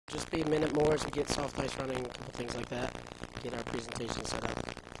just be a minute more as we get soft ice running, a couple things like that, get our presentation set up.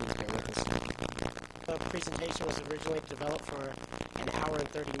 Please bear with us. The presentation was originally developed for an hour and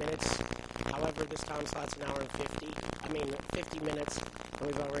 30 minutes. However, this time slot's an hour and 50 minutes, and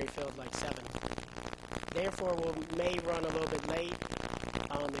we've already filled like 7. Therefore, we may run a little bit late.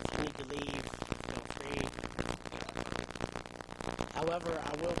 If you need to leave, feel free. However,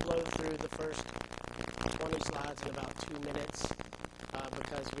 I will blow through the first 20 slides in about 2 minutes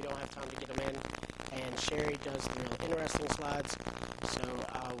because we don't have time to get them in. And Sherri does the real interesting slides, so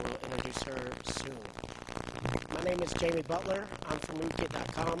I will introduce her soon. My name is Jamie Butler. I'm from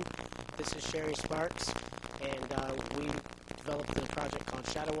Rootkit.com. This is Sherri Sparks, and we developed a project called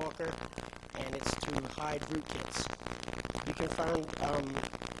Shadow Walker, and it's to hide rootkits. You can find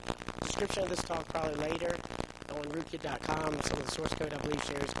description of this talk probably later on Rootkit.com. Some of the source code, I believe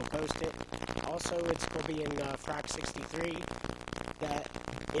Sherri's going to post it. Also, it's going to be in Frac 63, that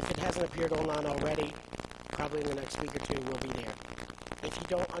if it hasn't appeared online already, probably in the next week or 2 will be there. If you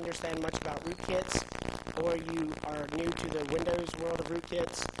don't understand much about rootkits, or you are new to the Windows world of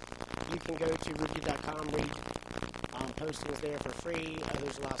rootkits, you can go to Rootkit.com, read postings there for free.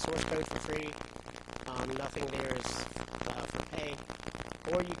 There's a lot of source code for free. Nothing there is for pay.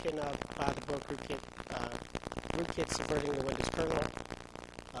 Or you can buy the book Rootkit Subverting the Windows Kernel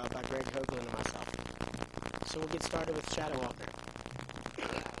by Greg Hoagland and myself. So we'll get started with Shadow Walker.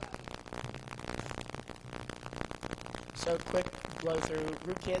 So quick blow through.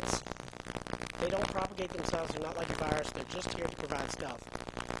 Rootkits, they don't propagate themselves. They're not like a virus. They're just here to provide stealth.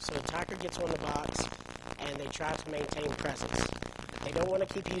 So attacker gets on the box and they try to maintain presence. They don't want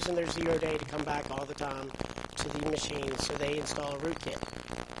to keep using their 0 day to come back all the time to the machine, so they install a rootkit.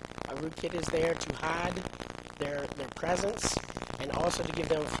 A rootkit is there to hide their presence and also to give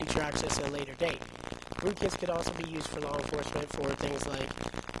them future access at a later date. Rootkits could also be used for law enforcement for things like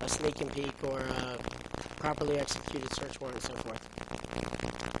a sneak and peek or a properly executed search warrant and so forth.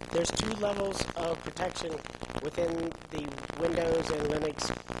 There's 2 levels of protection within the Windows and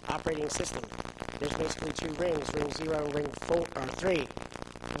Linux operating system. There's basically 2 rings, ring 0 and ring 3.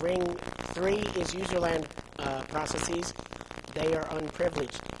 Ring 3 is user land processes. They are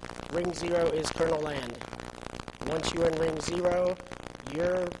unprivileged. Ring 0 is kernel land. Once you're in ring 0,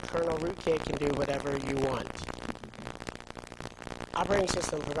 your kernel rootkit can do whatever you want. Operating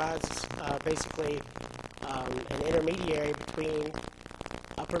system provides basically an intermediary between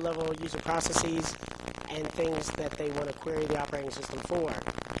upper level user processes and things that they want to query the operating system for.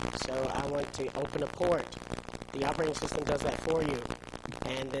 So I want to open a port. The operating system does that for you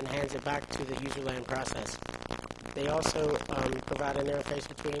and then hands it back to the userland process. They also provide an interface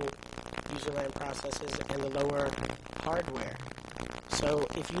between userland processes and the lower hardware. So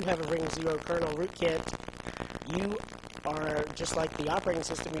if you have a ring 0 kernel rootkit, you are just like the operating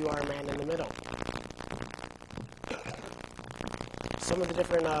system, you are a man in the middle. Some of the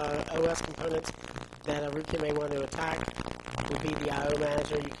different OS components that a rootkit may want to attack would be the IO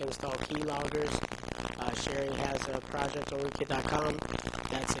manager. You can install keyloggers. Sherri has a project on Rootkit.com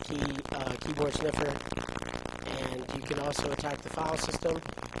that's a keyboard sniffer. And you can also attack the file system.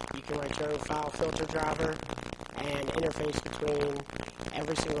 You can write your own file filter driver and interface between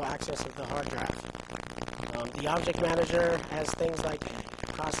every single access of the hard drive. The object manager has things like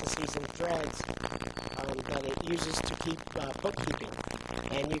processes and threads that it uses to keep bookkeeping.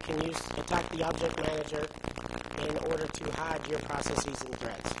 And you can attack the object manager in order to hide your processes and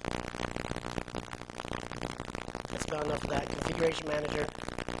threads. That's about enough of that. Configuration manager,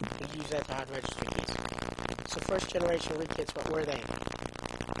 you use that to hide registry keys. So first generation rootkits, what were they?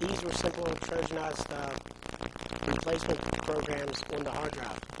 These were simple Trojanized replacement programs on the hard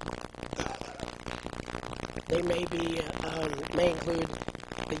drive. They may include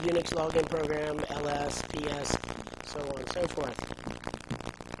the Unix login program, ls, ps, so on and so forth.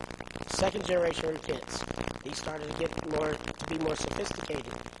 Second generation rootkits. These started to be more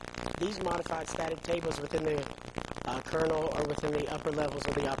sophisticated. These modified static tables within the kernel or within the upper levels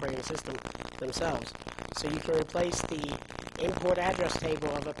of the operating system themselves. So you can replace the import address table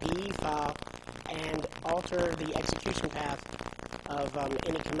of a PE file and alter the execution path of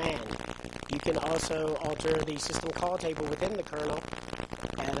any command. You can also alter the system call table within the kernel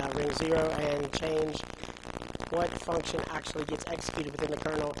at ring 0 and change what function actually gets executed within the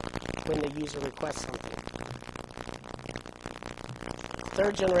kernel when the user requests something.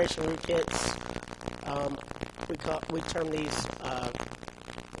 Third generation rootkits, we term these,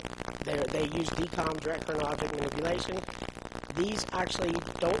 they use DKOM, Direct Kernel Object Manipulation. These actually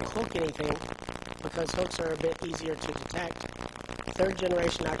don't hook anything because hooks are a bit easier to detect. Third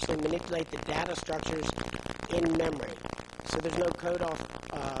generation actually manipulate the data structures in memory. So there's no code off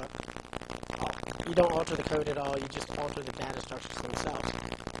you don't alter the code at all, you just alter the data structures themselves.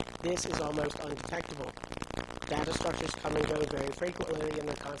 This is almost undetectable. Data structures come and go very frequently, and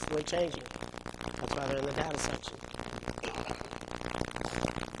they're constantly changing. That's why they're in the data section.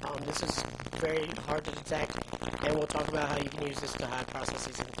 This is very hard to detect, and we'll talk about how you can use this to hide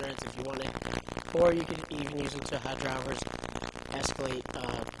processes and threads if you want it, or you could even use it to hide drivers, escalate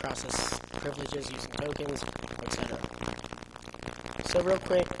process privileges using tokens, etc. So real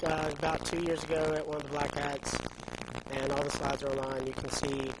quick, about 2 years ago at one of the Black Hats, and all the slides are online, you can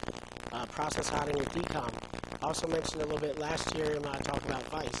see process hiding with DKOM. I also mentioned a little bit last year when I talked about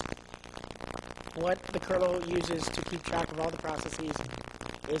Vice. What the kernel uses to keep track of all the processes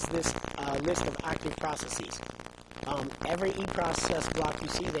is this list of active processes. Every eProcess block you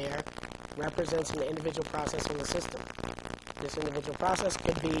see there represents an individual process in the system. This individual process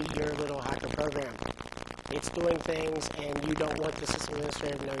could be your little hacker program. It's doing things and you don't want the system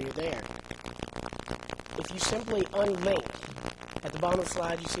administrator to know you're there. If you simply unlink, at the bottom of the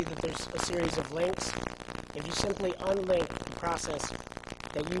slide you see that there's a series of links. If you simply unlink the process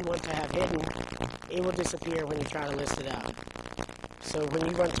that you want to have hidden, it will disappear when you try to list it out. So when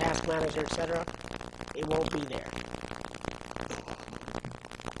you run Task Manager, etc., it won't be there.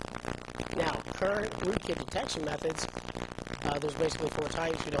 Now, current rootkit detection methods, there's basically 4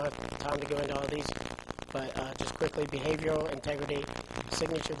 types. We don't have time to go into all of these, but just quickly, behavioral, integrity,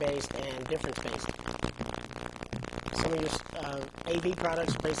 signature-based, and difference-based. Some of your AV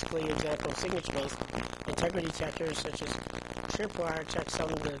products are basically an example of signature-based. Integrity checkers, such as Tripwire, check some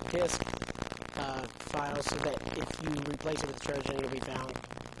of the disk files so that if you replace it with Trojan, it'll be found.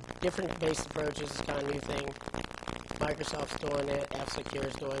 Different-based approaches is kind of a new thing. Microsoft's doing it, F-Secure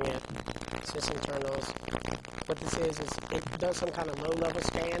is doing it, sysinternals. What this is it does some kind of low-level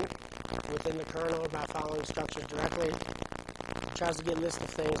scan within the kernel by following structures directly. It tries to get a list of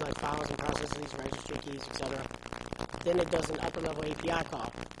things like files and processes, registry keys, etc. Then it does an upper-level API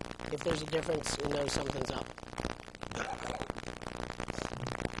call. If there's a difference, it knows something's up.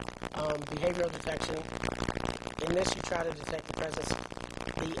 Behavioral detection. In this, you try to detect the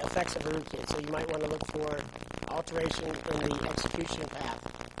effects of a rootkit. So you might want to look for alteration in the execution path,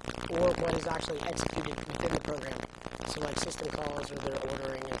 or what is actually executed within the program. So like system calls or their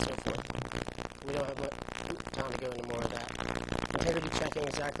ordering and so forth. We don't have time to go into more of that. Integrity checking,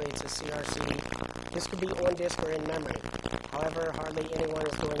 exactly, it's a CRC. This could be on disk or in memory. However, hardly anyone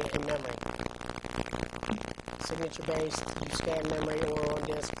is doing it in memory. Signature-based, you scan memory or on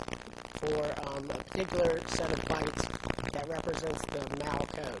disk for a particular set of bytes that represents the mal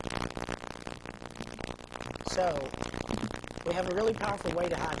code. So, we have a really powerful way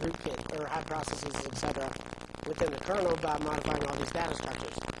to hide rootkit or hide processes, etc. within the kernel by modifying all these data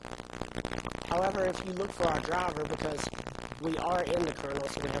structures. However, if you look for our driver, because we are in the kernel,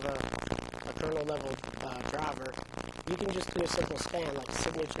 so we have a kernel level driver, you can just do a simple scan, like a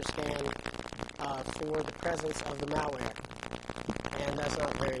signature scan for the presence of the malware. And that's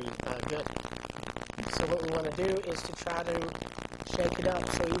not very good. So what we want to do is to try to shake it up.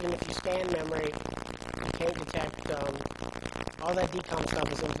 So even if you scan memory, you can't detect all that DKOM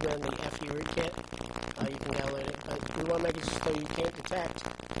stuff is implemented in the FE rootkit. You can download it, but we want to make it so you can't detect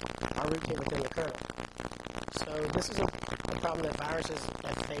our rootkit within the kernel. So this is a problem that viruses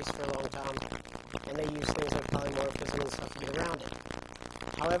have faced for a long time, and they use things like polymorphism and stuff to get around it.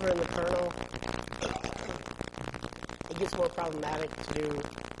 However, in the kernel, it gets more problematic to do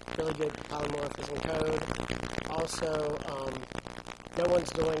really good polymorphism code. Also, no one's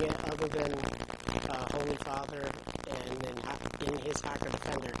doing it other than Holy Father and then in his Hacker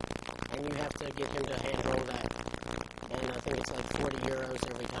Defender, and you have to get him to handle that. And I think it's like 40 euros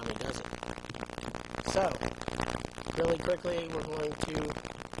every time he does it. So, really quickly, we're going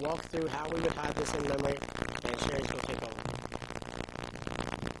to walk through how we would hide this in memory, and Sherri's going to take over.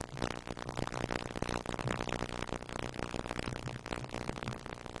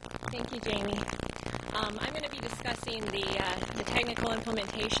 Thank you, Jamie. I'm going to be discussing the technical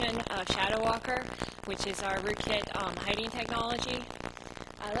implementation of ShadowWalker, which is our rootkit hiding technology.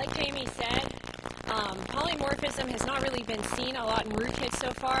 Like Jamie said, polymorphism has not really been seen a lot in rootkits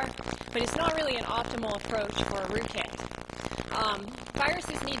so far, but it's not really an optimal approach for a rootkit.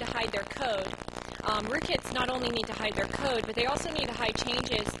 Viruses need to hide their code. Rootkits not only need to hide their code, but they also need to hide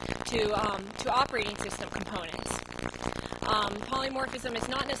changes to operating system components. Polymorphism is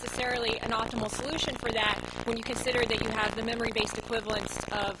not necessarily an optimal solution for that when you consider that you have the memory-based equivalents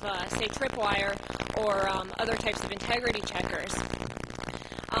of, say, Tripwire or other types of integrity checkers.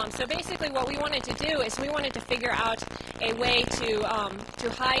 So basically what we wanted to do is we wanted to figure out a way to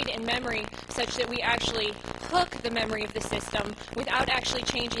hide in memory such that we actually hook the memory of the system without actually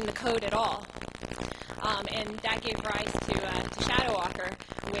changing the code at all. And that gave rise to ShadowWalker,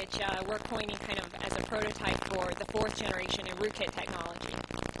 which we're coining kind of as a prototype for the 4th generation in Rootkit technology.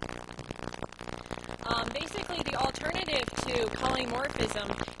 Basically, the alternative to polymorphism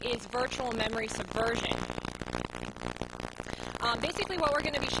is virtual memory subversion. Basically, what we're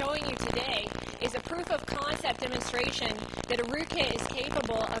going to be showing you today is a proof of concept demonstration that a rootkit is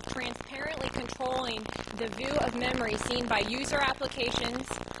capable of transparently controlling the view of memory seen by user applications,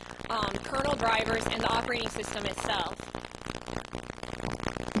 kernel drivers, and the operating system itself.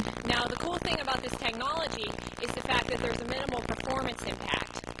 Now, the cool thing about this technology is the fact that there's a minimal performance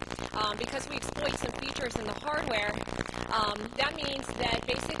impact. Because we exploit some features in the hardware, that means that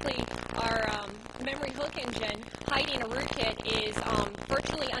basically our memory hook engine hiding a rootkit is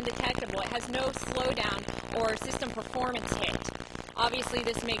virtually undetectable. It has no slowdown or system performance hit. Obviously,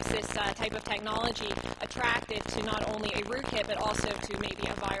 this makes this type of technology attractive to not only a rootkit, but also to maybe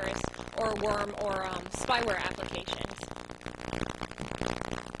a virus or a worm or spyware applications.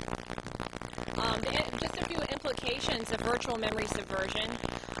 Just a few implications of virtual memory subversion.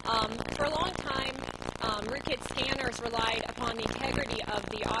 For a long time, rootkit scanners relied upon the integrity of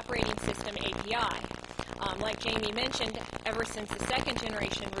the operating system API. Like Jamie mentioned, ever since the 2nd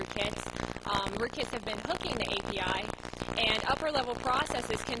generation rootkits, rootkits have been hooking the API, and upper-level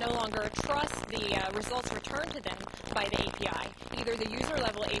processes can no longer trust the results returned to them by the API, either the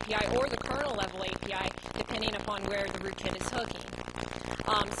user-level API or the kernel-level API, depending upon where the rootkit is hooking.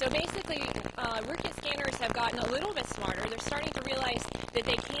 So basically, rootkit scanners have gotten a little bit smarter. They're starting to realize that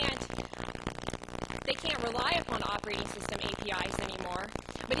they can't rely upon operating system APIs anymore.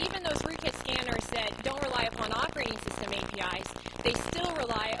 But even those rootkit scanners that don't rely upon operating system APIs, they still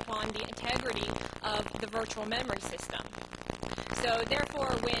rely upon the integrity of the virtual memory system. So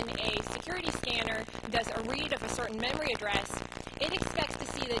therefore, when a security scanner does a read of a certain memory address, it expects to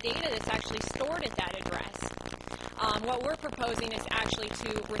see the data that's actually stored at that address. What we're proposing is actually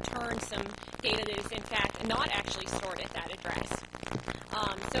to return some data that is in fact not actually stored at that address.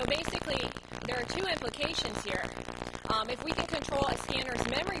 So basically, there are two implications here. If we can control a scanner's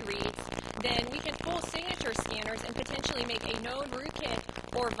memory reads, then we can pull signature scanners and potentially make a known rootkit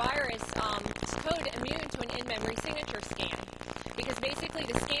or virus code immune to an in-memory signature scan. Because basically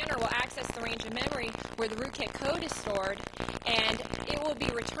the scanner will access the range of memory where the rootkit code is stored, and it will be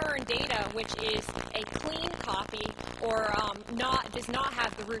returned data which is a clean copy or does not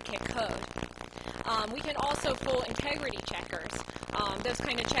have the rootkit code. We can also pull integrity checkers. Those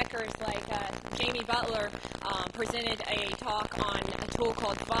kind of checkers, like Jamie Butler presented a talk on a tool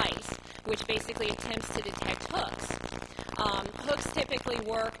called Vice, which basically attempts to detect hooks. Hooks typically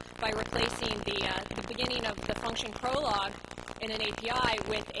work by replacing the beginning of the function prologue in an API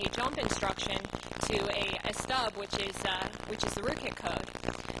with a jump instruction to a stub, which is the rootkit code.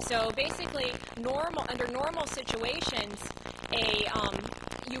 So basically, under normal situations,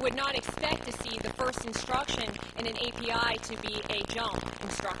 you would not expect to see the first instruction in an API to be a jump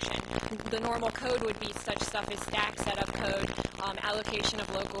instruction. The normal code would be such stuff as stack setup code, allocation of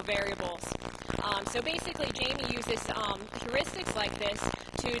local variables. So basically, Jamie uses heuristics like this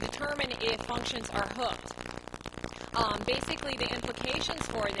to determine if functions are hooked. Basically, the implications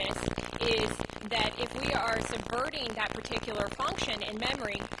for this is that if we are subverting that particular function in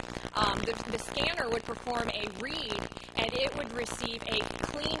memory, the scanner would perform a read, and it would receive a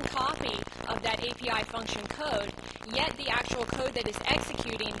clean copy of that API function code, yet the actual code that is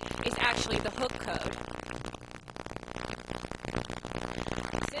executing is actually the hook code.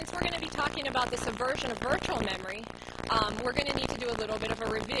 Since we're going to be talking about the subversion of virtual memory, we're going to need to do a little bit of a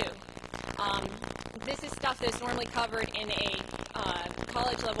review. This is stuff that's normally covered in a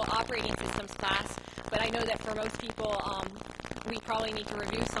college-level operating systems class, but I know that for most people, we probably need to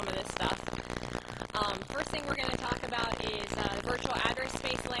review some of this stuff. First thing we're going to talk about is virtual address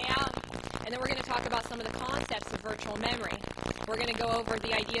space layout, and then we're going to talk about some of the concepts of virtual memory. We're going to go over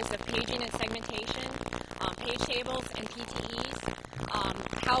the ideas of paging and segmentation, page tables and PTEs,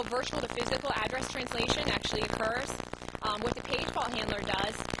 how virtual to physical address translation actually occurs, what the page fault handler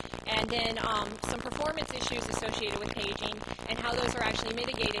does, and then some performance issues associated with paging and how those are actually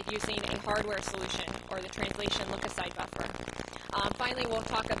mitigated using a hardware solution or the translation look-aside buffer. Finally, we'll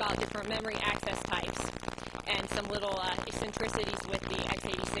talk about different memory access types and some little eccentricities with the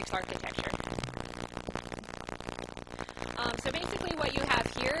x86 architecture. So basically what you have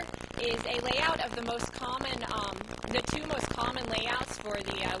here is a layout of the most common, the two most common layouts for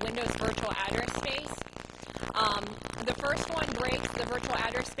the Windows virtual address space. The first one breaks the virtual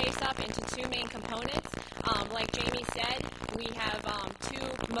address space up into two main components. Like Jamie said, we have two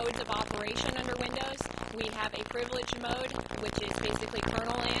modes of operation under Windows. We have have a privileged mode, which is basically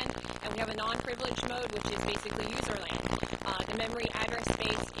kernel land, and we have a non-privileged mode, which is basically user land. The memory address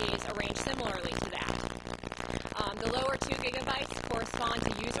space is arranged similarly to that. The lower 2 gigabytes correspond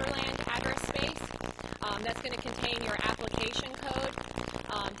to user land address space. That's going to contain your application code,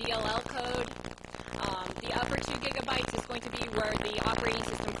 DLL code. The upper 2 gigabytes is going to be where the operating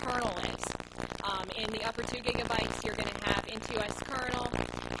system kernel lives. In the upper 2 gigabytes, you're going to have N2S kernel,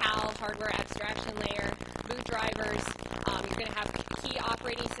 HAL, hardware abstraction layer, boot drivers. You're going to have key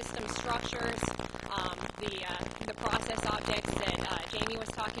operating system structures, the process objects that Jamie was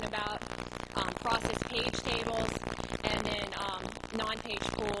talking about, process page tables, and then non-page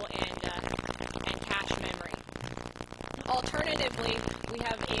pool and cache memory. Alternatively, we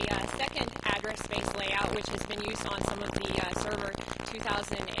have a second address space layout, which has been used on some of the server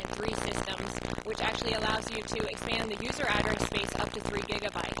 2003 systems, which actually allows you to expand the user address space up to 3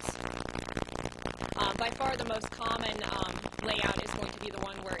 gigabytes. By far the most common layout is going to be the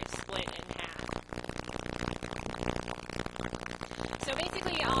one where it's split in half. So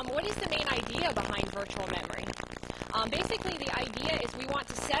basically, what is the main idea behind virtual memory? Basically, the idea is we want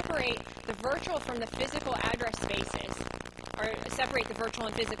to separate the virtual from the physical address spaces, or separate the virtual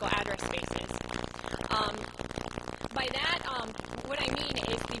and physical address spaces. By that, what I mean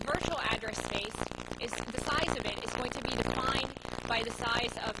is the virtual address space is the size of it is going to be defined by the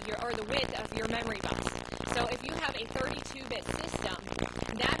size of or the width of your memory bus. So if you have a 32-bit system,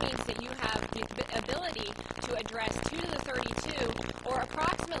 that means that you have the ability to address 2 to the 32, or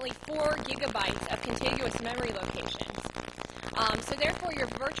approximately 4 gigabytes of contiguous memory locations. So therefore, your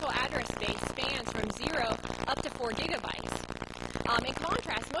virtual address space spans from 0 up to 4 gigabytes. In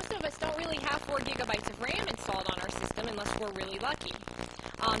contrast, most of us don't really have 4 gigabytes of RAM installed on our system unless we're really lucky.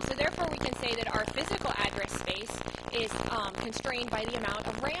 So therefore, we can say that our physical address space is constrained by the amount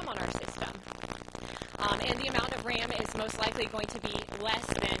of RAM on our system. And the amount of RAM is most likely going to be less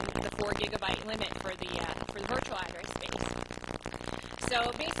than the 4 gigabyte limit for the virtual address space.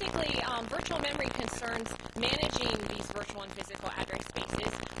 So basically, virtual memory concerns managing these virtual and physical address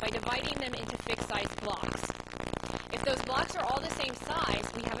spaces by dividing them into fixed size blocks. If those blocks are all the same size,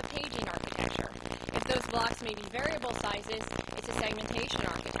 we have a paging architecture. If those blocks may be variable sizes, it's a segmentation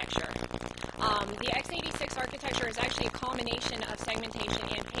architecture. The x86 architecture is actually a combination of segmentation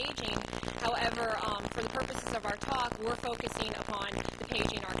and paging. However, for the purposes of our talk, we're focusing upon the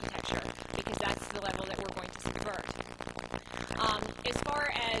paging architecture because that's the level that we're going to subvert. As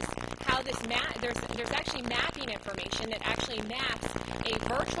far as how this there's actually mapping information that actually maps a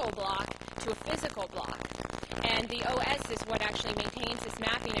virtual block to a physical block. And the OS is what actually maintains this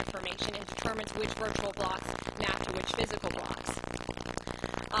mapping information and determines which virtual blocks map to which physical blocks.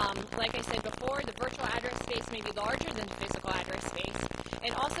 Like I said before, the virtual address space may be larger than the physical address space.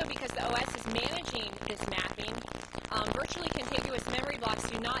 And also because the OS is managing this mapping, virtually contiguous memory blocks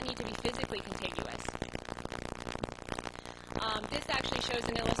do not need to be physically contiguous. This actually shows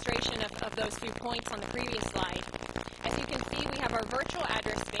an illustration of those few points on the previous slide. As you can see, we have our virtual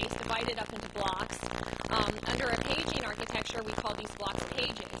address space divided up into blocks. Under a paging architecture, we call these blocks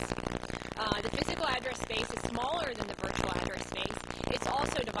pages. The physical address space is smaller than the virtual address space. It's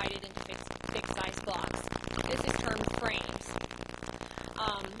also divided into fixed size blocks. This is termed frames.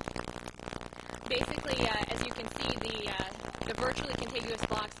 Basically, as you can see, the virtually contiguous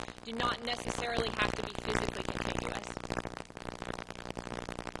blocks do not necessarily have to be physically contiguous.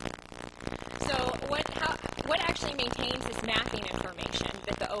 So what actually maintains this mapping information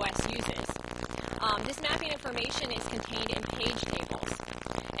that the OS uses? This mapping information is contained in page tables.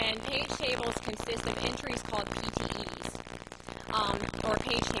 And page tables consist of entries called PTEs, or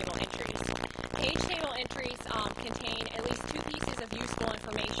page table entries. Page table entries contain at least 2 pieces of useful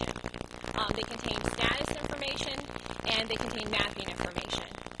information. They contain status information and they contain mapping information.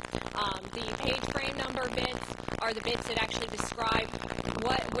 The page frame number bits are the bits that actually describe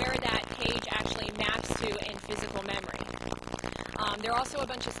where that page actually maps to in physical memory. There are also a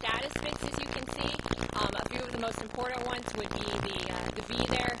bunch of status bits, as you can see. A few of the most important ones would be the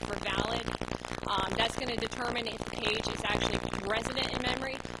vidre for valid. That's going to determine if the page is actually resident in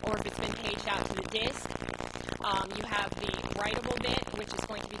memory or if it's been paged out to the disk. You have the writable bit, which is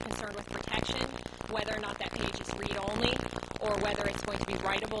going to be concerned with protection, whether or not that page is read-only or whether it's going to be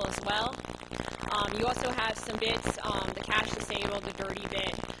writable as well. You also have some bits, the cache disabled, the dirty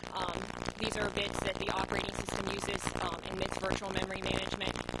bit. These are bits that the operating system uses in its virtual memory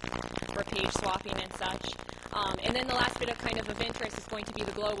management for page swapping and such. And then the last bit of interest is going to be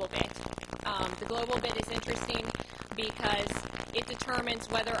the global bit. The global bit is interesting because it determines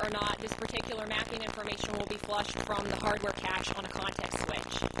whether or not this particular mapping information will be flushed from the hardware cache on a context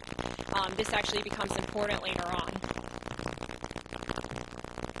switch. this actually becomes important later on.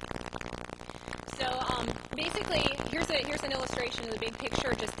 So basically, here's an illustration of the big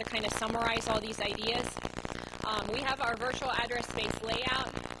picture just to kind of summarize all these ideas. We have our virtual address space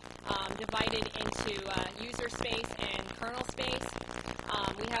layout divided into user space and kernel space.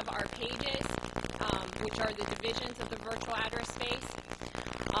 We have our pages, which are the divisions of the virtual address space.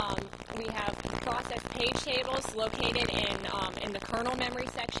 We have process page tables located in the kernel memory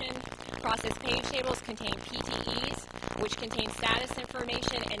section. Process page tables contain PTEs, which contain status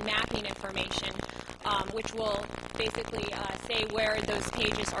information and mapping information, which will basically say where those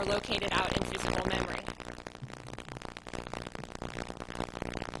pages are located out in physical memory.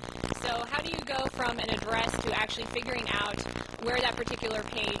 So how do you go from an address to actually figuring out where that particular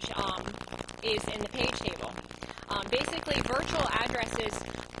page is in the page table? Basically, virtual addresses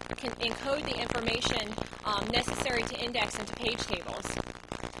can encode the information necessary to index into page tables.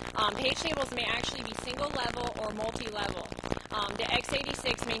 Page tables may actually be single-level or multi-level. The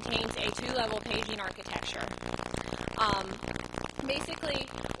x86 maintains a two-level paging architecture. Basically,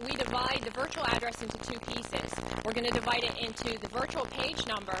 we divide the virtual address into two pieces. We're going to divide it into the virtual page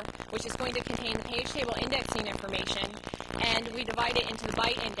number, which is going to contain the page table indexing information, and we divide it into the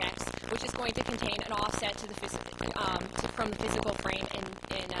byte index, which is going to contain an offset to the from the physical frame in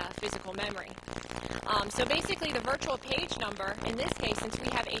physical memory. So basically, the virtual page number, in this case, since we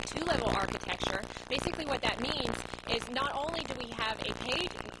have a two-level architecture, basically what that means is not only do we have a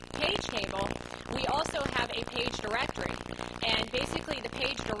page table, we also have a page directory. And basically, the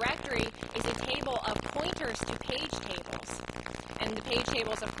page directory is a table of pointers to page tables. And the page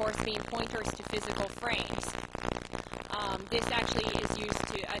tables, of course, being pointers to physical frames. This actually is used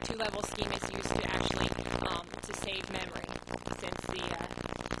to, a two-level scheme is used to actually to save memory, since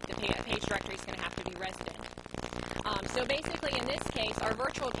the page directory is going to have to be resident. So basically, in this case, our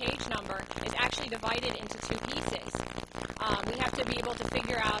virtual page number is actually divided into two pieces. We have to be able to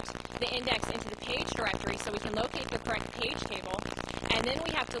figure out the index into the page directory so we can locate the correct page table, and then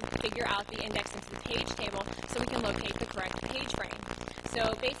we have to figure out the index into the page table so we can locate the correct page frame.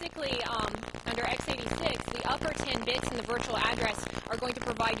 So basically, under x86, the upper 10 bits in the virtual address are going to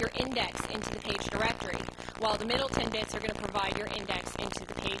provide your index into the page directory, while the middle 10 bits are going to provide your index into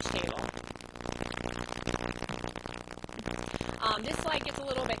the page table. This slide gets a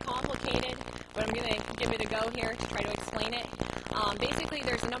little bit complicated, but I'm going to give it a go here to try to explain it. Basically,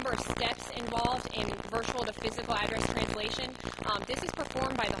 there's a number of steps involved in virtual to physical address translation. This is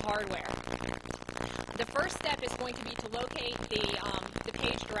performed by the hardware. The first step is going to be to locate the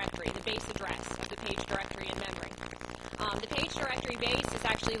page directory, the base address of the page directory in memory. The page directory base is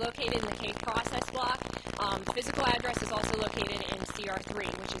actually located in the K process block. The physical address is also located in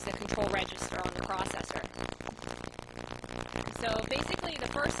CR3, which is the control register on the processor. So basically,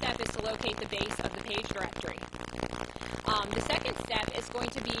 the first step is to locate the base of the page directory. The second step is going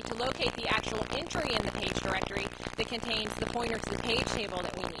to be to locate the actual entry in the page directory that contains the pointer to the page table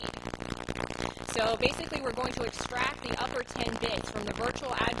that we need. So basically, we're going to extract the upper 10 bits from the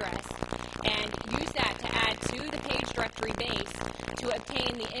virtual address and use that to add to the page directory base to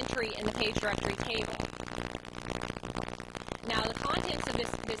obtain the entry in the page directory table. Now, the contents of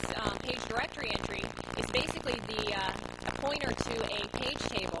this page directory entry is basically a pointer to a page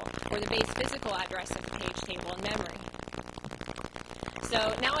table, or the base physical address of the page table in memory. So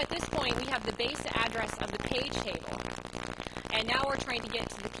now at this point, we have the base address of the page table, and now we're trying to get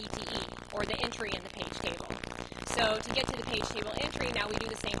to the PTE, or the entry in the page table. So to get to the page table entry, now we do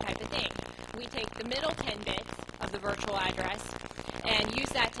the same type of thing. We take the middle 10 bits of the virtual address and use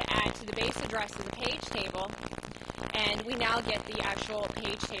that to add to the base address of the page table, and we now get the actual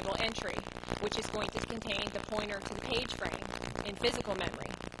page table entry, which is going to contain the pointer to the page frame in physical memory.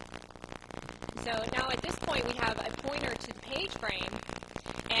 So now at this point, we have a pointer to the page frame,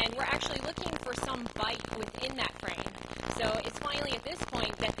 and we're actually looking for some byte within that frame. So it's finally at this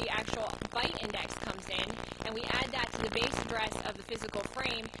point that the actual byte index comes in, and we add that to the base address of the physical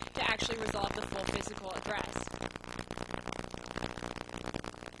frame to actually resolve the full physical address.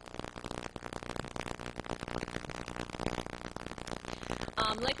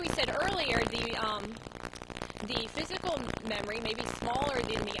 Like we said earlier, the physical memory may be smaller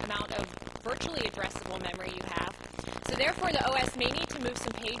than the amount of virtually addressable memory you have. So therefore, the OS may need to move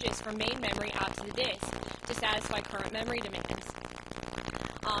some pages from main memory out to the disk to satisfy current memory demands.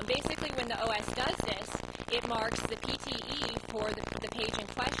 Basically, when the OS does this, it marks the PTE for the page in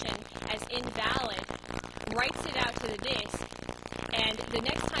question as invalid, writes it out to the disk, and the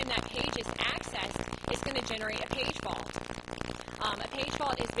next time that page is accessed, it's going to generate a page fault. A page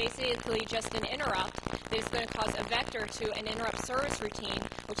fault is basically just an interrupt that is going to cause a vector to an interrupt service routine,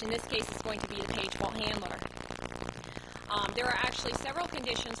 which in this case is going to be the page fault handler. There are actually several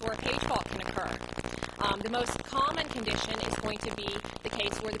conditions where a page fault can occur. The most common condition is going to be the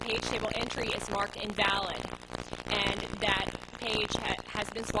case where the page table entry is marked invalid, and that page has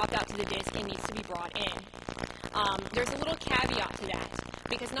been swapped out to the disk and needs to be brought in. There's a little caveat to that,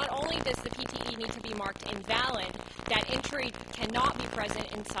 because not only does the PTE need to be marked invalid, that entry cannot be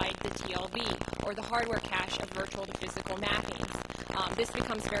present inside the TLB, or the hardware cache of virtual to physical mappings. This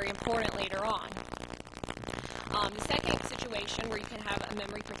becomes very important later on. The second situation where you can have a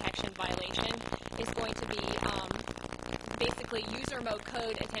memory protection violation is going to be basically user mode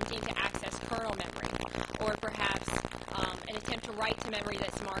code attempting to access kernel memory, or perhaps an attempt to write to memory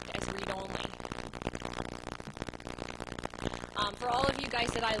that's marked as read-only. For all of you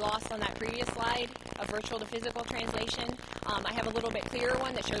guys that I lost on that previous slide of virtual to physical translation, I have a little bit clearer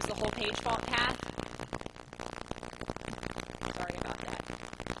one that shows the whole page fault path. Sorry about that.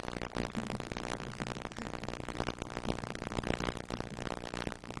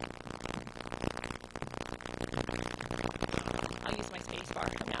 I'll use my space bar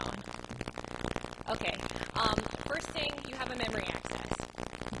from now on. Okay, first thing, you have a memory access.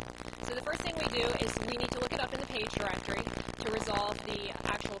 So the first thing we do is we need to look it up in the page directory to resolve the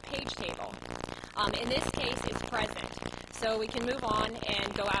actual page table. In this case, it's present, so we can move on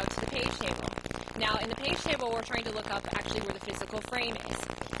and go out to the page table. Now, in the page table, we're trying to look up actually where the physical frame is.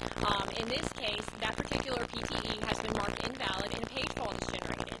 In this case, that particular PTE has been marked invalid and a page fault is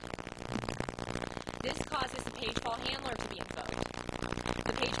generated. This causes the page fault handler to be invoked.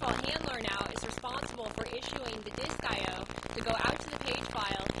 The page fault handler now is responsible for issuing the disk I/O to go out to the page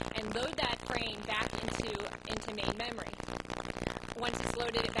file and load that frame back into main memory. Once it's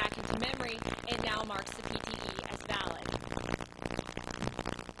loaded it back into memory, it now marks the PTE as valid.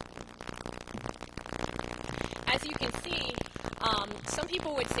 As you can see, some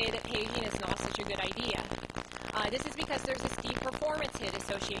people would say that paging is not such a good idea. This is because there's a steep performance hit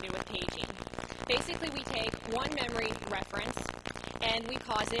associated with paging. Basically, we take one memory reference and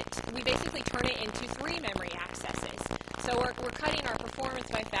we basically turn it into 3 memory accesses. So we're cutting our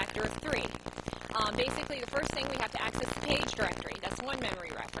performance by a factor of 3. Basically, the first thing, we have to access the page directory. That's one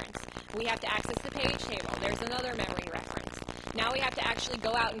memory reference. We have to access the page table. There's another memory reference. Now we have to actually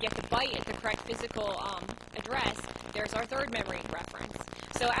go out and get the byte at the correct physical address. There's our third memory reference.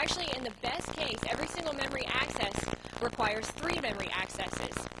 So actually, in the best case, every single memory access requires 3 memory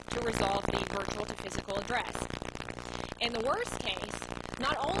accesses to resolve the virtual to physical address. In the worst case,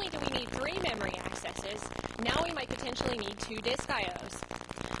 not only do we need 3 memory accesses, now we might potentially need 2 disk IOs.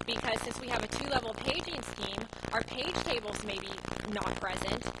 Because since we have a 2-level paging scheme, our page tables may be not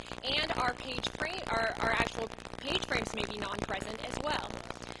present, and our actual page frames may be non-present as well.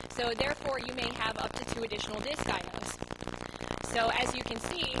 So therefore, you may have up to 2 additional disk IOs. So as you can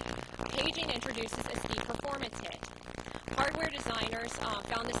see, paging introduces a steep performance hit. Hardware designers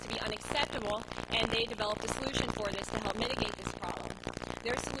found this to be unacceptable, and they developed a solution for this to help mitigate this problem.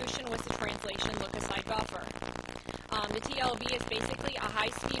 Their solution was the translation look-aside buffer. The TLB is basically a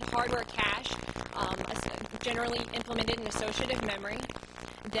high-speed hardware cache, generally implemented in associative memory,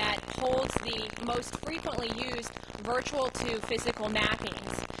 that holds the most frequently used virtual to physical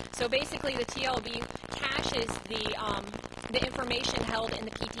mappings. So basically, the TLB caches the information held in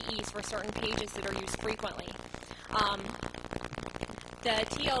the PTEs for certain pages that are used frequently. The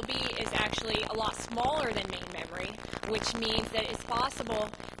TLB is actually a lot smaller than main memory, which means that it's possible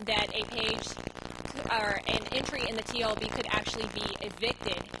that a page or an entry in the TLB could actually be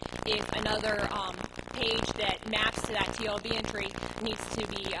evicted if another page that maps to that TLB entry needs to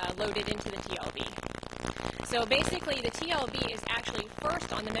be loaded into the TLB. So basically, the TLB is actually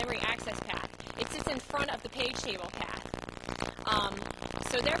first on the memory access path. It sits in front of the page table path.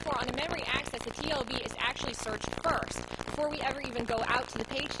 So therefore, on the memory access, the TLB is actually searched first before we ever even go out to the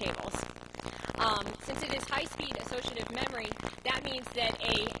page tables. Since it is high-speed associative memory, that means that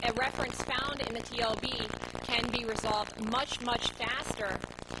a reference found in the TLB can be resolved much, much faster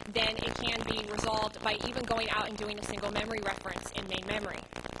than it can be resolved by even going out and doing a single memory reference in main memory.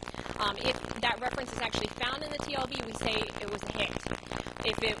 If that reference is actually found in the TLB, we say it was a hit.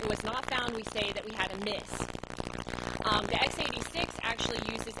 If it was not found, we say that we had a miss. The x86 actually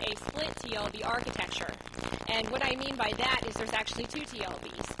uses a split TLB architecture. And what I mean by that is there's actually 2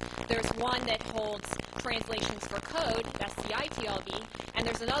 TLBs. There's one that holds translations for code, that's the ITLB, and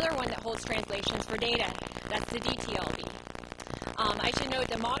there's another one that holds translations for data, that's the DTLB. I should note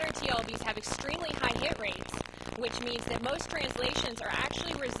that modern TLBs have extremely high hit rates, which means that most translations are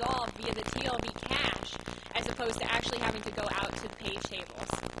actually resolved via the TLB cache, as opposed to actually having to go out to the page tables.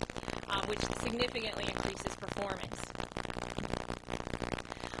 which significantly increases performance.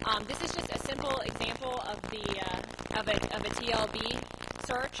 This is just a simple example of a TLB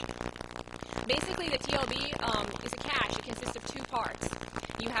search. Basically, the TLB is a cache. It consists of two parts.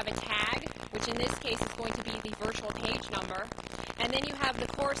 You have a tag, which in this case is going to be the virtual page number, and then you have the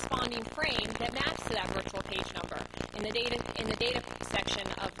corresponding frame that maps to that virtual page number in the data section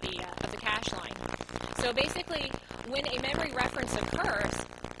of the cache line. So basically, when a memory reference occurs,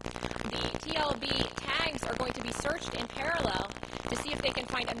 the TLB tags are going to be searched in parallel to see if they can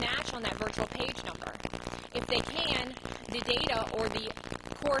find a match on that virtual page number. If they can, the data or the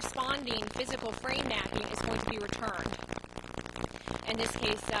corresponding physical frame mapping is going to be returned. In this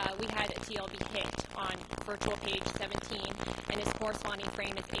case, we had a TLB hit on virtual page 17, and its corresponding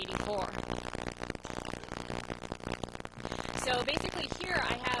frame is 84. So basically here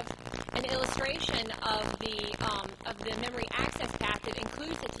I have an illustration of the memory access path that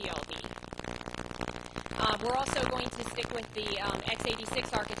includes the TLB. We're also going to stick with the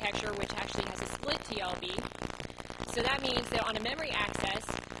x86 architecture, which actually has a split TLB. So that means that on a memory access,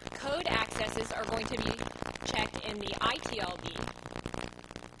 code accesses are going to be checked in the ITLB.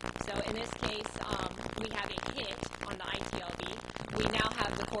 So in this case, we have a hit on the ITLB. We now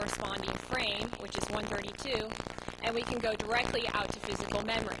have the corresponding frame, which is 132, and we can go directly out to physical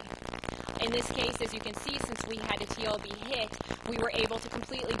memory. In this case, as you can see, since we had a TLB hit, we were able to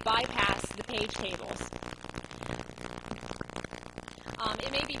completely bypass the page tables.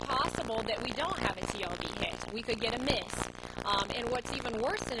 It may be possible that we don't have a TLB hit. We could get a miss. And what's even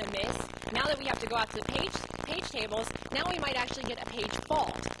worse than a miss, now that we have to go out to the page tables, now we might actually get a page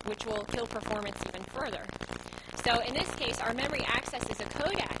fault, which will kill performance even further. So in this case, our memory access is a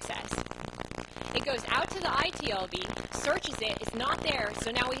code access. It goes out to the ITLB, searches it, it's not there,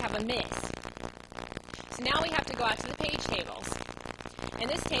 so now we have a miss. So now we have to go out to the page tables. In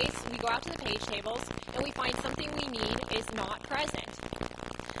this case, we go out to the page tables, and we find something we need is not present.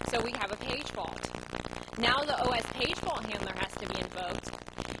 So we have a page fault. Now the OS page fault handler has to be invoked.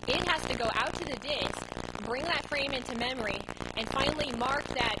 It has to go out to the disk, bring that frame into memory, and finally mark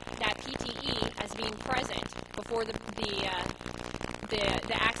that PTE as being present before the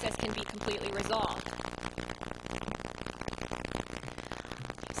access can be completely resolved.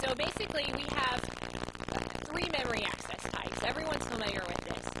 So basically we have three memory access types. Everyone's familiar with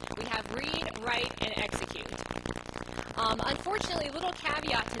this. We have read, write, and execute. Unfortunately, a little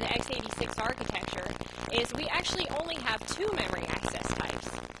caveat to the x86 architecture is we actually only have two memory access types.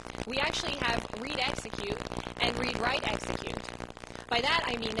 We actually have read-execute and read-write-execute. By that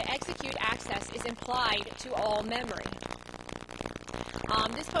I mean the execute access is implied to all memory.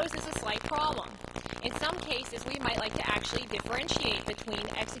 This poses a slight problem. In some cases, we might like to actually differentiate between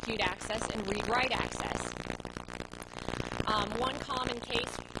execute access and read-write access.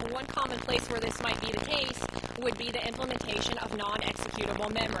 One common place where this might be the case would be the implementation of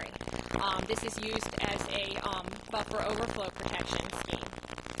non-executable memory. This is used as a buffer overflow protection scheme.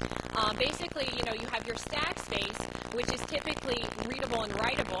 Basically, you have your stack space, which is typically readable and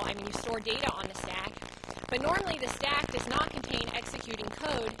writable. I mean, you store data on the stack. But normally the stack does not contain executing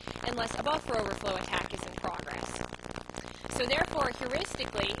code unless a buffer overflow attack is in progress. So therefore,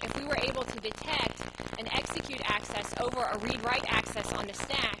 heuristically, if we were able to detect an execute access over a read-write access on the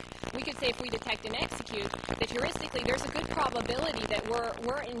stack, we could say if we detect an execute, that heuristically there's a good probability that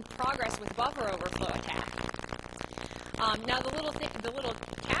we're in progress with buffer overflow attack. Now the little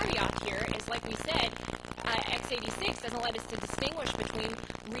caveat here is, like we said, x86 doesn't let us to distinguish between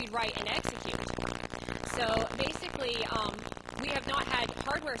read-write and execute. So basically, we have not had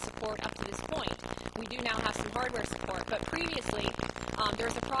hardware support up to this point. We do now have some hardware support, but previously there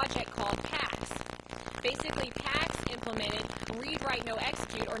was a project called PAX. Basically, PAX implemented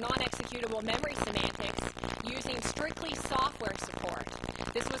read-write-no-execute or non-executable memory semantics using strictly software support.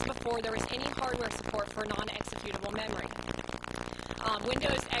 This was before there was any hardware support for non-executable memory.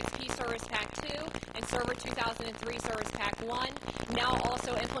 Windows XP Service Pack 2 and Server 2003 Service Pack 1 now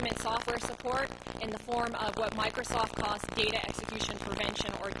also implement software support in the form of what Microsoft calls Data Execution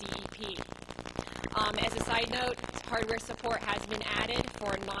Prevention, or DEP. As a side note, hardware support has been added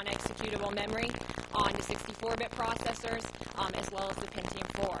for non-executable memory on the 64-bit processors, as well as the Pentium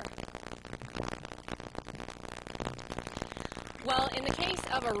 4. Well, in the case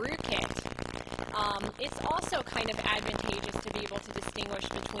of a rootkit, it's also kind of advantageous to be able to distinguish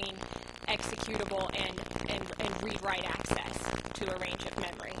between executable and read-write access to a range of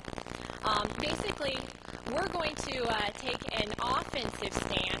memory. Basically, we're going to take an offensive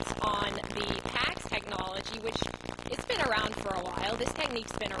stance on the PAX technology, which it's been around for a while. This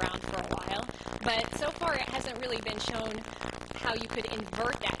technique's been around for a while, but so far it hasn't really been shown how you could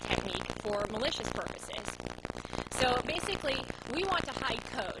invert that technique for malicious purposes. So basically, we want to hide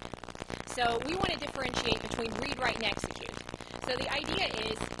code. So we want to differentiate between read, write, and execute. So the idea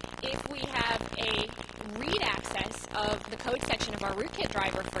is, if we have a read access of the code section of our rootkit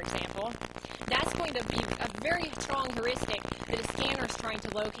driver, for example, that's going to be a very strong heuristic that a scanner is trying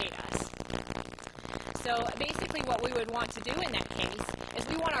to locate us. So basically what we would want to do in that case is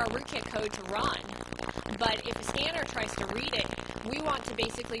we want our rootkit code to run, but if a scanner tries to read it, we want to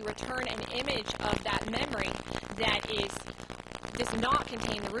basically return an image of that memory that does not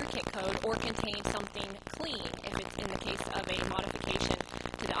contain the rootkit code or contain something clean if it's in the case of a modification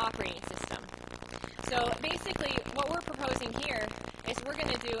to the operating system. So basically what we're proposing here is we're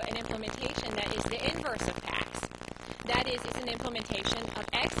going to do an implementation that is the inverse of PAX. That is, it's an implementation of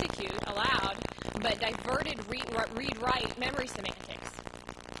execute aloud, but diverted read-write memory semantics.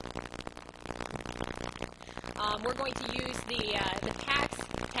 We're going to use the PAX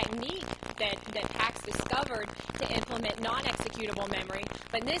technique that PAX discovered to implement non-executable memory,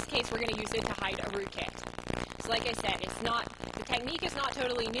 but in this case we're going to use it to hide a rootkit. So like I said, the technique is not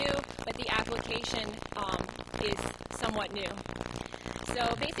totally new, but the application is somewhat new.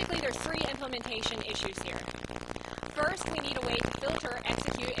 So basically there's three implementation issues here. First, we need a way to filter,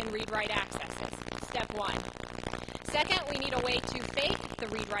 execute, and read-write accesses. Step one. Second, we need a way to fake the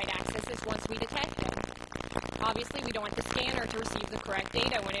read-write accesses once we detect them. Obviously, we don't want the scanner to receive the correct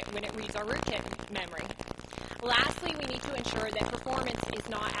data when it reads our rootkit memory. Lastly, we need to ensure that performance is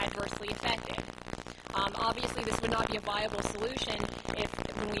not adversely affected. Obviously, this would not be a viable solution if,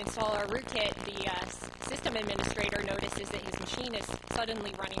 when we install our rootkit, the system administrator notices that his machine is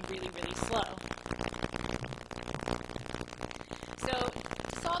suddenly running really, really slow. So,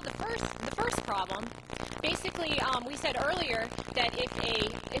 to solve the first problem, basically, we said earlier that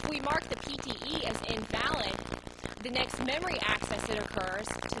if we mark the PTE as invalid, the next memory access that occurs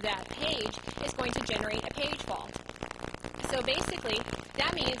to that page is going to generate a page fault. So basically,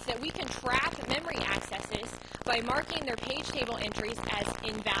 that means that we can trap memory accesses by marking their page table entries as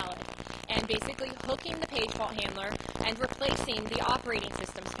invalid, and basically hooking the page fault handler and replacing the operating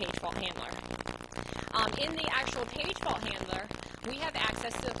system's page fault handler. In the actual page fault handler, we have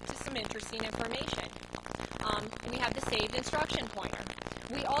access to some interesting information. We have the saved instruction pointer.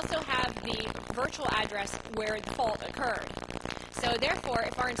 We also have the virtual address where the fault occurred. So therefore,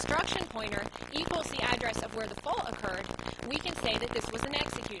 if our instruction pointer equals the address of where the fault occurred, we can say that this was an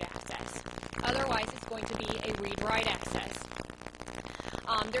execute access. Otherwise, it's going to be a read-write access.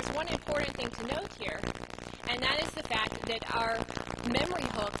 There's one important thing to note here, and that is the fact that our memory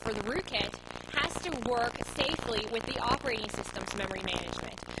hook for the rootkit has to work safely with the operating system's memory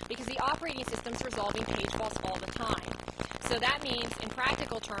management, because the operating system's resolving page faults all the time. So that means, in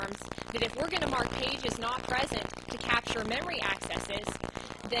practical terms, that if we're going to mark pages not present to capture memory accesses,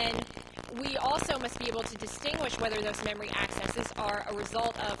 then we also must be able to distinguish whether those memory accesses are a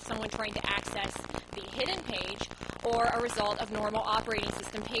result of someone trying to access the hidden page or a result of normal operating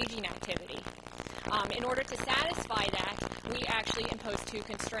system paging activity. In order to satisfy that, we actually impose two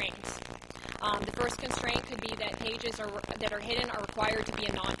constraints. The first constraint could be that pages that are hidden are required to be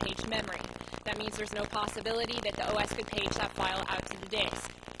in non-paged memory. That means there's no possibility that the OS could page that file out to the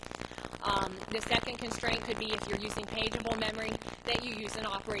disk. The second constraint could be, if you're using pageable memory, that you use an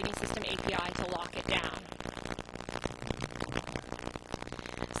operating system API to lock it down.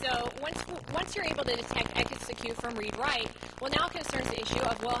 So once you're able to detect execute from read-write, well, now concerns the issue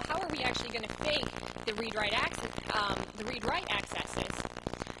of, well, how are we actually going to fake the read-write accesses?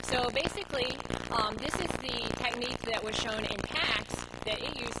 So basically, this is the technique that was shown in PAX that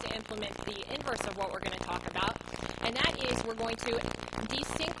it used to implement the inverse of what we're going to talk about, and that is we're going to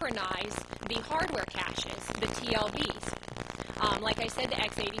desynchronize the hardware caches, the TLBs. Like I said, the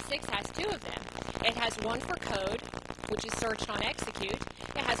x86 has two of them. It has one for code, which is searched on execute.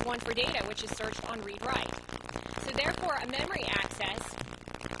 It has one for data, which is searched on read-write. So therefore, a memory access,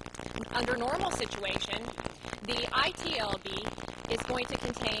 under normal situation, the ITLB is going to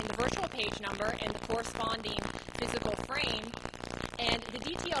contain the virtual page number and the corresponding physical frame, and the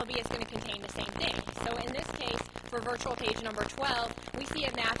DTLB is going to contain the same thing. So in this case, for virtual page number 12, we see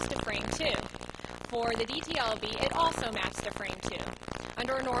it maps to frame 2. For the DTLB, it also maps to frame 2.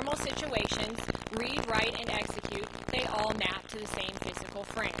 Under normal situations, read, write, and execute, they all map to the same physical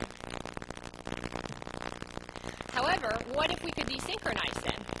frame. However, what if we could desynchronize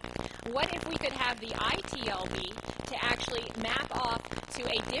them? What if we could have the ITLB to actually map off to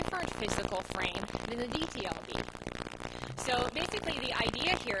a different physical frame than the DTLB? So basically the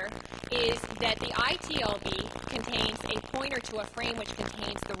idea here is that the ITLB contains a pointer to a frame which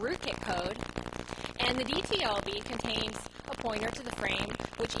contains the rootkit code, and the DTLB contains a pointer to the frame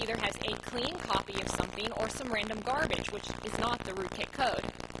which either has a clean copy of something or some random garbage, which is not the rootkit code.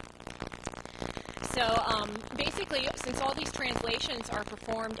 So basically, since all these translations are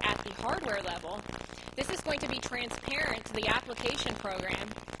performed at the hardware level, this is going to be transparent to the application program,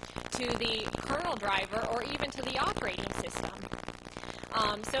 to the kernel driver, or even to the operating system.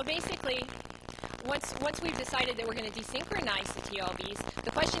 So basically, once we've decided that we're going to desynchronize the TLBs,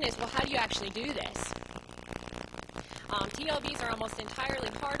 the question is, well, how do you actually do this? TLBs are almost entirely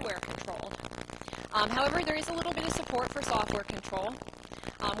hardware controlled. However, there is a little bit of support for software control,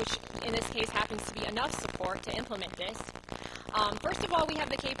 which in this case happens to be enough support to implement this. First of all, we have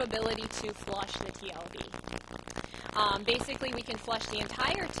the capability to flush the TLB. Basically, we can flush the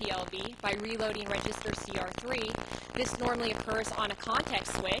entire TLB by reloading register CR3. This normally occurs on a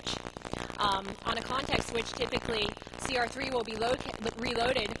context switch. On a context switch, typically CR3 will be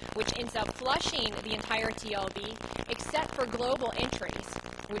reloaded, which ends up flushing the entire TLB, except for global entries,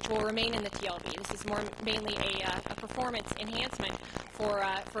 which will remain in the TLB. This is mainly a performance enhancement for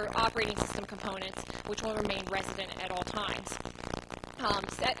operating system components, which will remain resident at all times.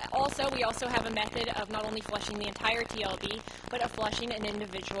 We also have a method of not only flushing the entire TLB, but of flushing an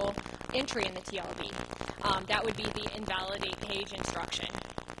individual entry in the TLB. That would be the invalidate page instruction.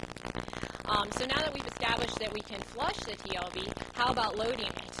 So now that we've established that we can flush the TLB, how about loading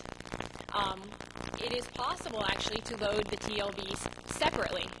it? It is possible actually to load the TLBs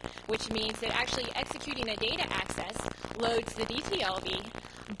separately, which means that actually executing a data access loads the DTLB,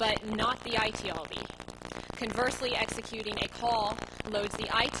 but not the ITLB. Conversely, executing a call loads the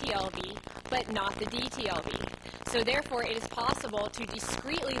ITLB, but not the DTLB. So therefore, it is possible to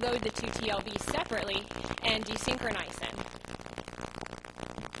discretely load the two TLBs separately and desynchronize them.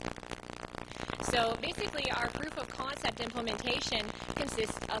 So basically, our proof of concept implementation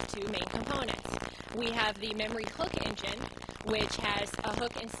consists of two main components. We have the memory hook engine, which has a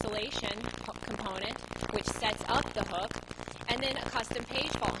hook installation component, which sets up the hook, and then a custom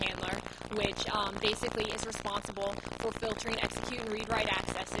page fault handler, which basically is responsible for filtering execute and read-write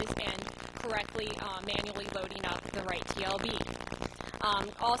accesses and correctly manually loading up the right TLB.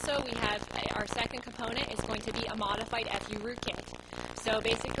 Also, we have our second component is going to be a modified FU rootkit. So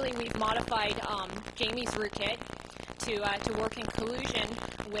basically, we've modified Jamie's rootkit to work in collusion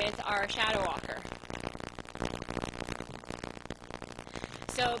with our shadow walker.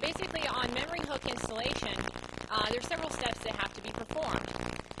 So basically, on memory hook installation, there's several steps that have to be performed.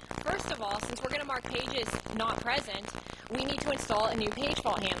 First of all, since we're going to mark pages not present, we need to install a new page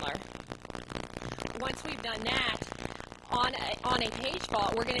fault handler. Once we've done that, on a page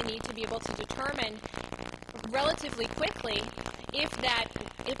fault, we're going to need to be able to determine relatively quickly if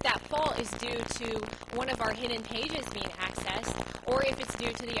that fault is due to one of our hidden pages being accessed, or if it's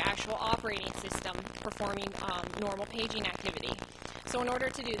due to the actual operating system performing normal paging activity. So in order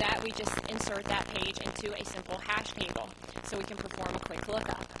to do that, we just insert that page into a simple hash table so we can perform a quick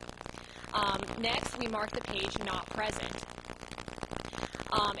lookup. Next, we mark the page not present.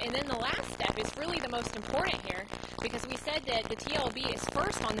 And then the last step is really the most important here, because we said that the TLB is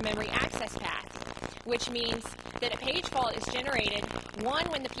first on the memory access path, which means that a page fault is generated, one,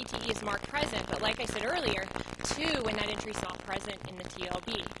 when the PTE is marked present, but like I said earlier, two, when that entry is not present in the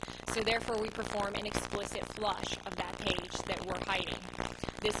TLB. So therefore, we perform an explicit flush of that page that we're hiding.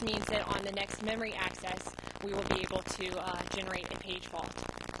 This means that on the next memory access, we will be able to generate a page fault.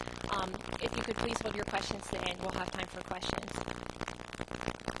 If you could please hold your questions to the end, we'll have time for questions.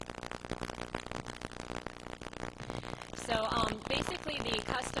 So basically, the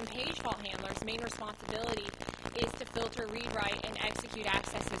custom page fault handler's main responsibility is to filter, read, write, and execute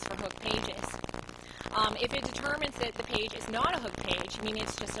accesses for hook pages. If it determines that the page is not a hook page, meaning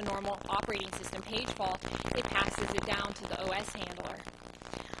it's just a normal operating system page fault, it passes it down to the OS handler.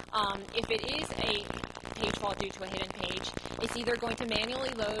 If it is a page fault due to a hidden page, it's either going to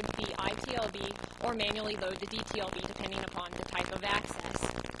manually load the ITLB or manually load the DTLB, depending upon the type of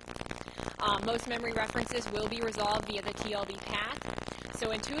access. Most memory references will be resolved via the TLB path.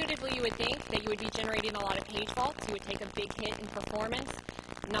 So intuitively, you would think that you would be generating a lot of page faults. You would take a big hit in performance.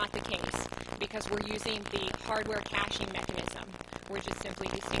 Not the case, because we're using the hardware caching mechanism. We're just simply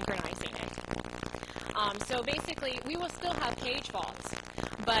desynchronizing it. So basically, we will still have page faults,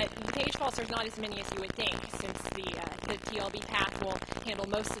 but the page faults are not as many as you would think, since the TLB path will handle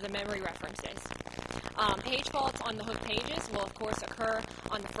most of the memory references. Page faults on the hook pages will, of course, occur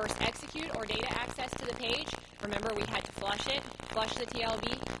on the first execute or data access to the page. Remember, we had to flush the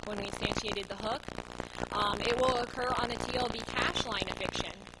TLB when we instantiated the hook. It will occur on the TLB cache line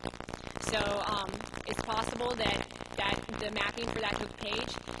eviction. So it's possible that the mapping for that hook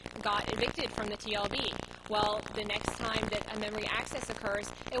page got evicted from the TLB. Well, the next time that a memory access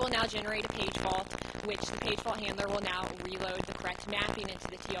occurs, it will now generate a page fault, which the page fault handler will now reload the correct mapping into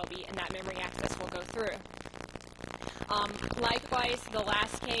the TLB, and that memory access will go through. Likewise, the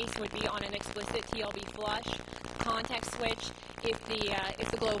last case would be on an explicit TLB flush context switch if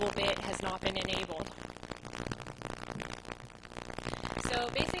the global bit has not been enabled. So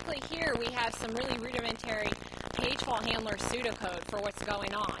basically here we have some really rudimentary page fault handler pseudocode for what's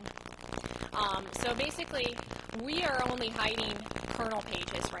going on. So basically we are only hiding kernel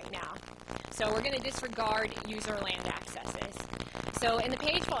pages right now. So we're going to disregard user land accesses. So in the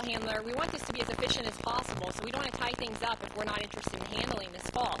page fault handler, we want this to be as efficient as possible, so we don't want to tie things up if we're not interested in handling this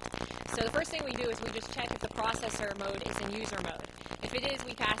fault. So the first thing we do is we just check if the processor mode is in user mode. If it is,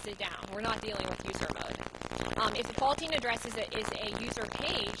 we pass it down. We're not dealing with user mode. If the faulting address is a user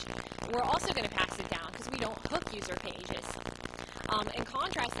page, we're also going to pass it down because we don't hook user pages. In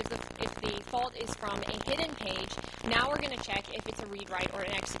contrast, if the fault is from a hidden page, now we're going to check if it's a read-write or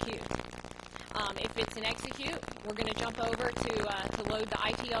an execute. If it's an execute, we're going to jump over to load the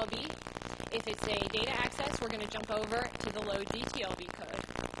ITLB. If it's a data access, we're going to jump over to the load DTLB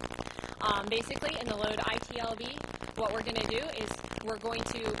code. Basically, in the load ITLB, what we're going to do is we're going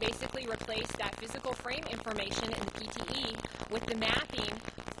to basically replace that physical frame information in the PTE with the mapping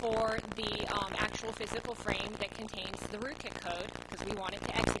for the actual physical frame that contains the rootkit code, because we want it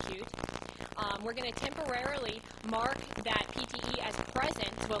to execute. We're going to temporarily mark that PTE as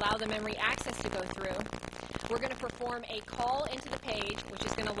present to allow the memory access to go through. We're going to perform a call into the page, which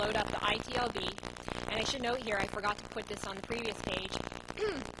is going to load up the ITLB. And I should note here, I forgot to put this on the previous page,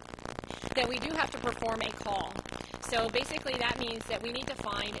 that we do have to perform a call. So basically that means that we need to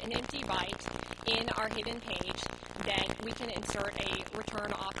find an empty byte in our hidden page that we can insert a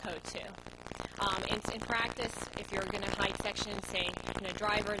return opcode to. In practice, if you're going to hide sections, say in a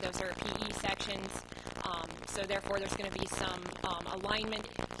driver, those are PE sections, so therefore there's going to be some alignment,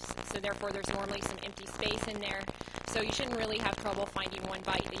 so therefore there's normally some empty space in there, so you shouldn't really have trouble finding one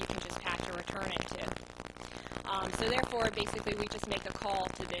byte that you can just patch a return into. So therefore, basically, we just make a call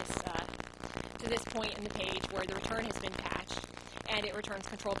to this point in the page where the return has been patched, and it returns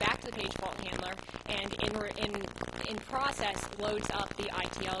control back to the page fault handler, and in process loads up the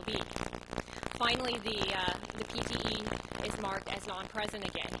ITLB. Finally, the PTE is marked as non-present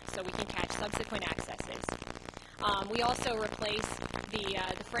again, so we can catch subsequent accesses. We also replace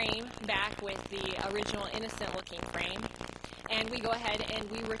the frame back with the original innocent-looking frame, and we go ahead and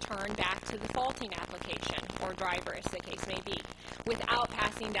we return back to the faulting application, or driver as the case may be, without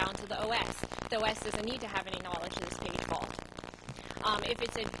passing down to the OS. The OS doesn't need to have any knowledge of this page fault. If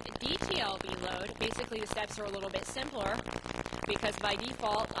it's a DTLB load, basically the steps are a little bit simpler, because by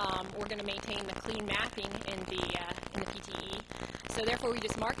default we're going to maintain the clean mapping in the PTE. So therefore we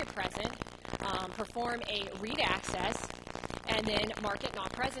just mark it present, perform a read access, and then mark it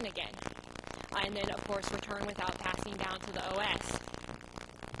not present again. And then, of course, return without passing down to the OS.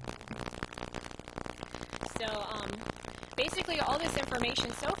 So basically all this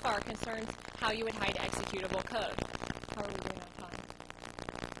information so far concerns how you would hide executable code. How are we doing on time?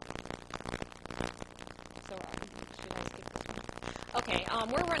 So should I skip this one? Okay,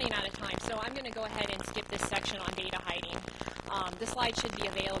 we're running out of time, so I'm going to go ahead and skip this section on data hiding. The slide should be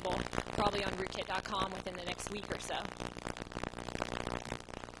available probably on rootkit.com within the next week or so.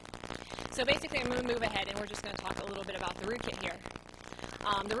 So basically, I'm going to move ahead, and we're just going to talk a little bit about the rootkit here.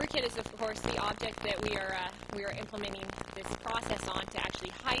 The rootkit is, of course, the object that we are implementing this process on to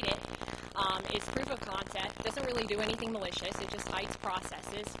actually hide it. It's proof of concept. Doesn't really do anything malicious. It just hides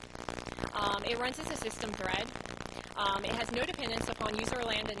processes. It runs as a system thread. It has no dependence upon user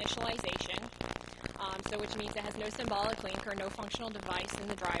land initialization, so which means it has no symbolic link or no functional device in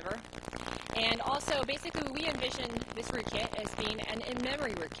the driver. And also, basically, we envision this rootkit as being an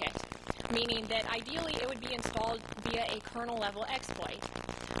in-memory rootkit, meaning that ideally it would be installed via a kernel-level exploit.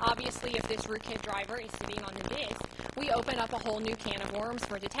 Obviously, if this rootkit driver is sitting on the disk, we open up a whole new can of worms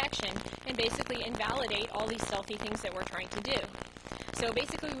for detection and basically invalidate all these stealthy things that we're trying to do. So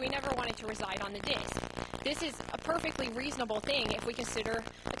basically, we never want it to reside on the disk. This is a perfectly reasonable thing if we consider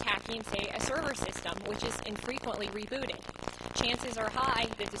attacking, say, a server system, which is infrequently rebooted. Chances are high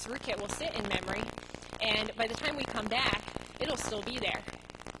that this rootkit will sit in memory, and by the time we come back, it'll still be there.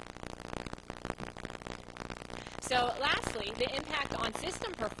 So lastly, the impact on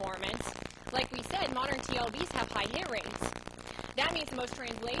system performance. Like we said, modern TLBs have high hit rates. That means most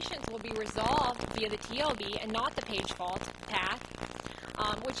translations will be resolved via the TLB and not the page fault path,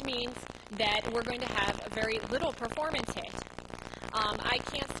 which means that we're going to have a very little performance hit. I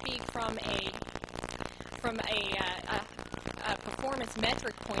can't speak from a performance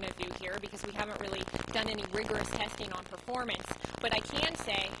metric point of view here because we haven't really done any rigorous testing on performance, but I can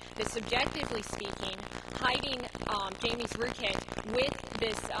say that subjectively speaking, hiding Jamie's rootkit with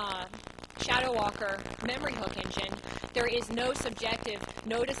this Shadow Walker memory hook engine, there is no subjective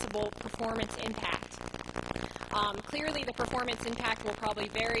noticeable performance impact. Clearly the performance impact will probably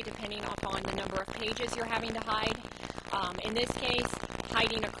vary depending upon the number of pages you're having to hide. In this case,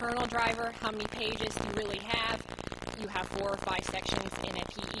 hiding a kernel driver, how many pages you really have. You have 4 or 5 sections in a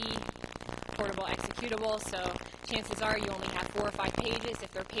PE, portable executable, so chances are you only have 4 or 5 pages.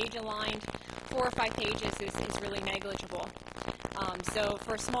 If they're page aligned, 4 or 5 pages is really negligible. So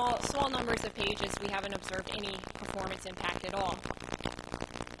for small numbers of pages, we haven't observed any performance impact at all.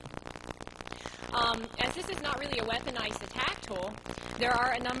 As this is not really a weaponized attack tool, there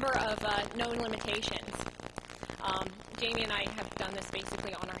are a number of known limitations. Jamie and I have done this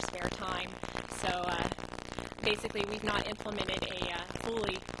basically on our spare time, so basically we've not implemented a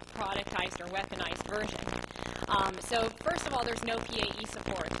fully productized or weaponized version. So first of all, there's no PAE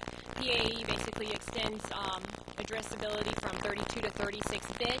support. PAE basically extends addressability from 32 to 36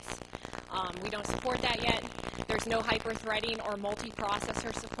 bits. We don't support that yet. There's no hyper-threading or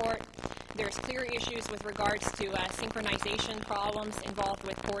multi-processor support. There's clear issues with regards to synchronization problems involved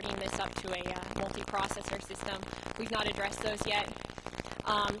with porting this up to a multi-processor system. We've not addressed those yet.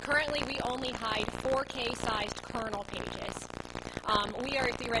 Currently, we only hide 4K-sized kernel pages. We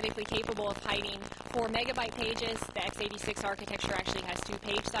are theoretically capable of hiding 4 megabyte pages. The x86 architecture actually has 2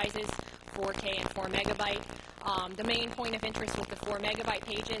 page sizes, 4K and 4 megabyte. The main point of interest with the 4 megabyte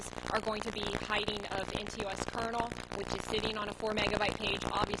pages are going to be hiding of NTOS kernel, which is sitting on a 4 megabyte page,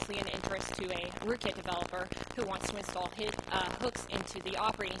 obviously an interest to a rootkit developer who wants to install hooks into the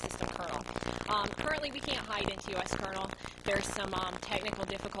operating system kernel. Currently, we can't hide NTOS kernel. There's some technical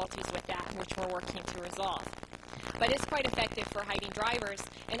difficulties with that, which we're working to resolve. But it's quite effective for hiding drivers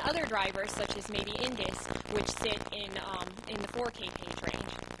and other drivers, such as maybe Indis, which sit in the 4K page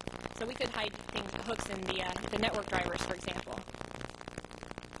range. So we could hide hooks in the network drivers, for example.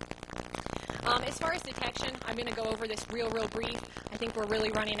 As far as detection, I'm going to go over this real brief. I think we're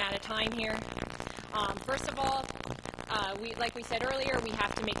really running out of time here. First of all, like we said earlier, we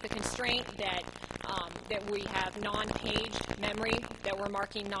have to make the constraint that we have non-paged memory that we're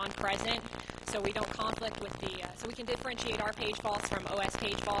marking non-present, so we don't conflict with so we can differentiate our page faults from OS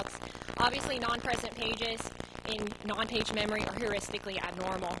page faults. Obviously, non-present pages in non-page memory are heuristically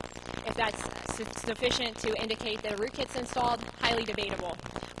abnormal. If that's sufficient to indicate that a rootkit's installed, highly debatable,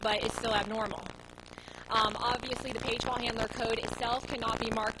 but it's still abnormal. Obviously, the page fault handler code itself cannot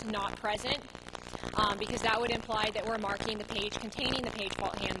be marked not present, because that would imply that we're marking the page containing the page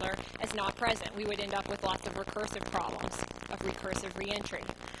fault handler as not present. We would end up with lots of recursive problems of recursive reentry.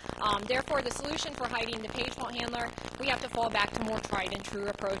 Therefore, the solution for hiding the page fault handler, we have to fall back to more tried and true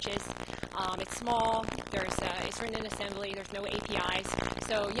approaches. It's small, it's written in assembly, there's no APIs,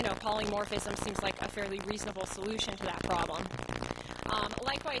 so, polymorphism seems like a fairly reasonable solution to that problem.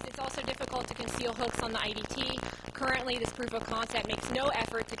 Likewise, it's also difficult to conceal hooks on the IDT. Currently, this proof of concept makes no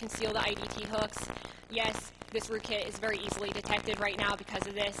effort to conceal the IDT hooks. Yes, this rootkit is very easily detected right now because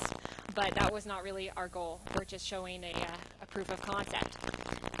of this, but that was not really our goal. We're just showing a proof of concept.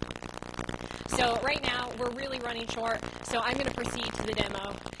 So right now, we're really running short, so I'm going to proceed to the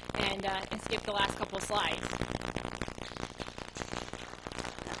demo and skip the last couple of slides.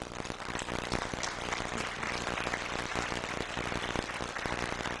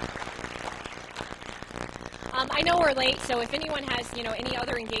 I know we're late, so if anyone has, any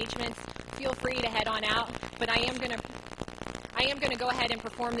other engagements, feel free to head on out. But I am gonna go ahead and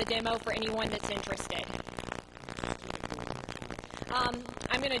perform the demo for anyone that's interested.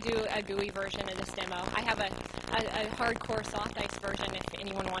 I'm gonna do a GUI version of this demo. I have a hardcore soft ice version if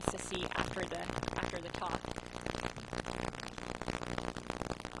anyone wants to see after the talk.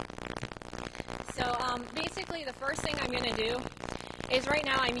 So basically, the first thing I'm gonna do is right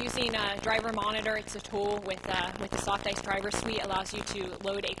now I'm using Driver Monitor. It's a tool with the Soft Ice driver suite. It allows you to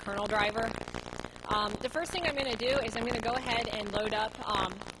load a kernel driver. The first thing I'm going to do is I'm going to go ahead and load up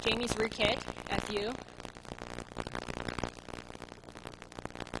Jamie's rootkit, FU.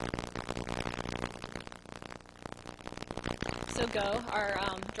 So go. Our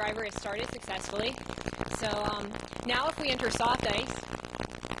driver is started successfully. So now if we enter Soft Ice,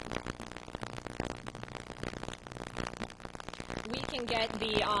 we can get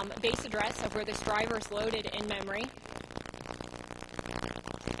the base address of where this driver is loaded in memory.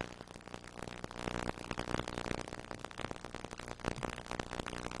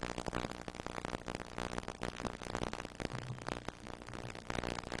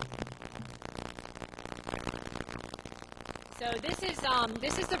 So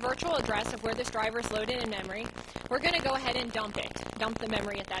this is the virtual address of where this driver is loaded in memory. We're going to go ahead and dump the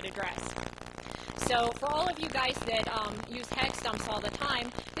memory at that address. So for all of you guys that use hex dumps all the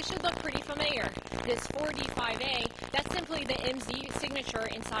time, this should look pretty familiar. This 4D5A, that's simply the MZ signature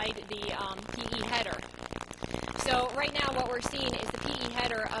inside the PE header. So right now what we're seeing is the PE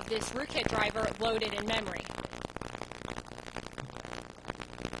header of this rootkit driver loaded in memory.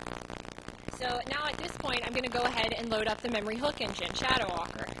 So now at this point, I'm going to go ahead and load up the memory hook engine,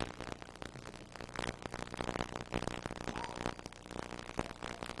 ShadowWalker.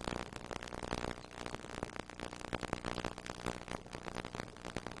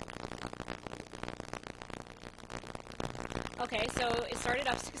 Okay, so it started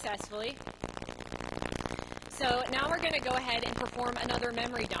up successfully. So now we're going to go ahead and perform another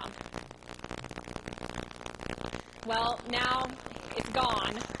memory dump. Well, now it's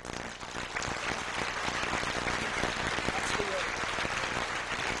gone.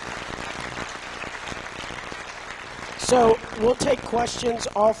 So we'll take questions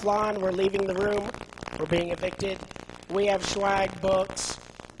offline. We're leaving the room. We're being evicted. We have swag, books.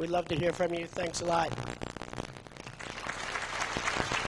 We'd love to hear from you. Thanks a lot.